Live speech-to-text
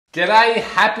G'day,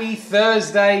 happy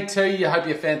Thursday to you. Hope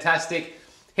you're fantastic.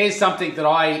 Here's something that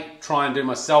I try and do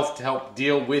myself to help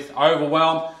deal with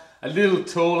overwhelm. A little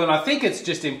tool, and I think it's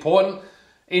just important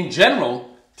in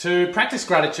general to practice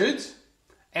gratitudes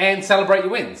and celebrate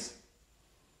your wins.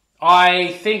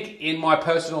 I think in my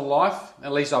personal life,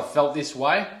 at least I've felt this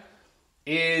way,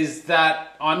 is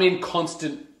that I'm in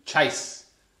constant chase.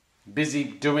 Busy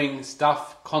doing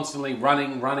stuff, constantly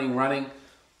running,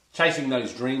 chasing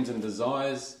those dreams and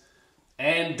desires,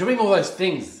 and doing all those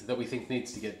things that we think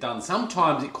needs to get done.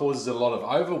 Sometimes it causes a lot of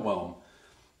overwhelm.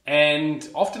 And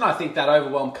often I think that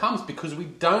overwhelm comes because we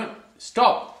don't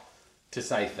stop to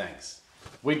say thanks.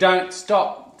 We don't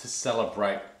stop to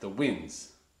celebrate the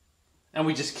wins. And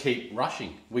we just keep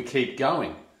rushing. We keep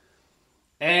going.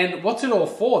 And what's it all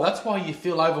for? That's why you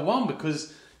feel overwhelmed,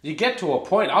 because you get to a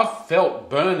point. I've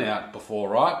felt burnout before,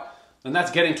 right? And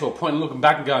that's getting to a point and looking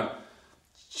back and going,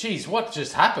 geez, what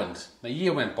just happened? A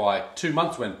year went by, 2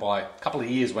 months went by, a couple of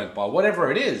years went by,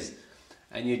 whatever it is.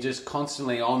 And you're just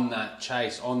constantly on that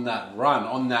chase, on that run,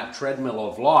 on that treadmill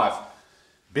of life.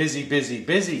 Busy.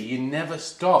 You never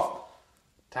stop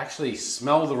to actually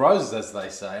smell the roses, as they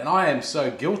say. And I am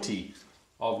so guilty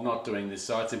of not doing this.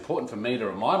 So it's important for me to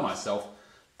remind myself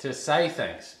to say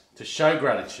thanks, to show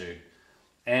gratitude,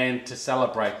 and to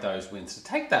celebrate those wins. To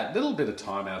take that little bit of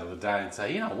time out of the day and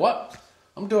say, you know what?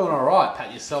 I'm doing all right.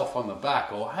 Pat yourself on the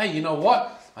back. Or, hey, you know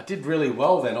what? I did really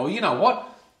well then. Or, you know what?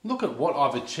 Look at what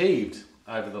I've achieved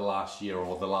over the last year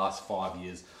or the last 5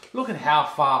 years. Look at how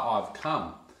far I've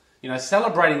come. You know,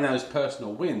 celebrating those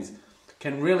personal wins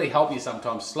can really help you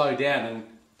sometimes slow down and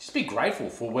just be grateful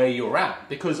for where you're at.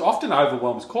 Because often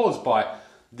overwhelm is caused by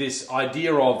this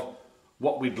idea of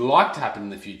what we'd like to happen in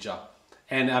the future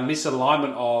and a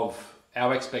misalignment of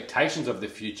our expectations of the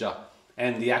future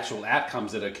and the actual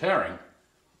outcomes that are occurring.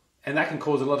 And that can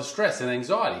cause a lot of stress and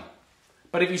anxiety.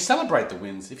 But if you celebrate the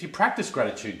wins, if you practice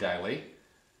gratitude daily,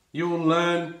 you will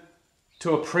learn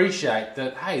to appreciate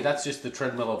that, hey, that's just the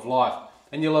treadmill of life.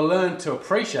 And you'll learn to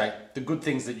appreciate the good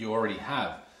things that you already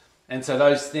have. And so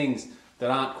those things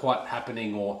that aren't quite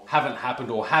happening or haven't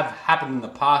happened or have happened in the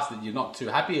past that you're not too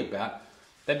happy about,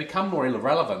 they become more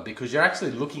irrelevant because you're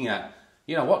actually looking at,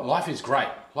 you know what, life is great.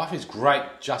 Life is great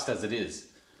just as it is.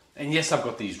 And yes, I've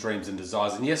got these dreams and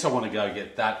desires, and yes, I want to go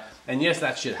get that. And yes,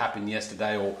 that shit happened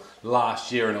yesterday or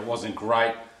last year and it wasn't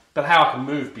great, but how I can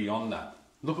move beyond that.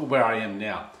 Look at where I am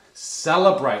now.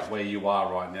 Celebrate where you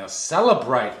are right now.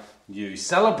 Celebrate you.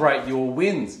 Celebrate your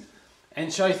wins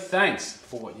and show thanks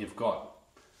for what you've got.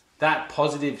 That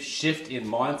positive shift in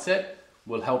mindset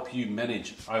will help you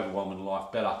manage overwhelm in life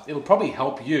better. It'll probably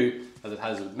help you, as it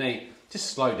has with me, just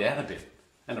slow down a bit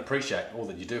and appreciate all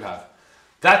that you do have.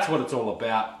 That's what it's all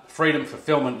about. Freedom,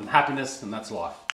 fulfillment, and happiness, and that's life.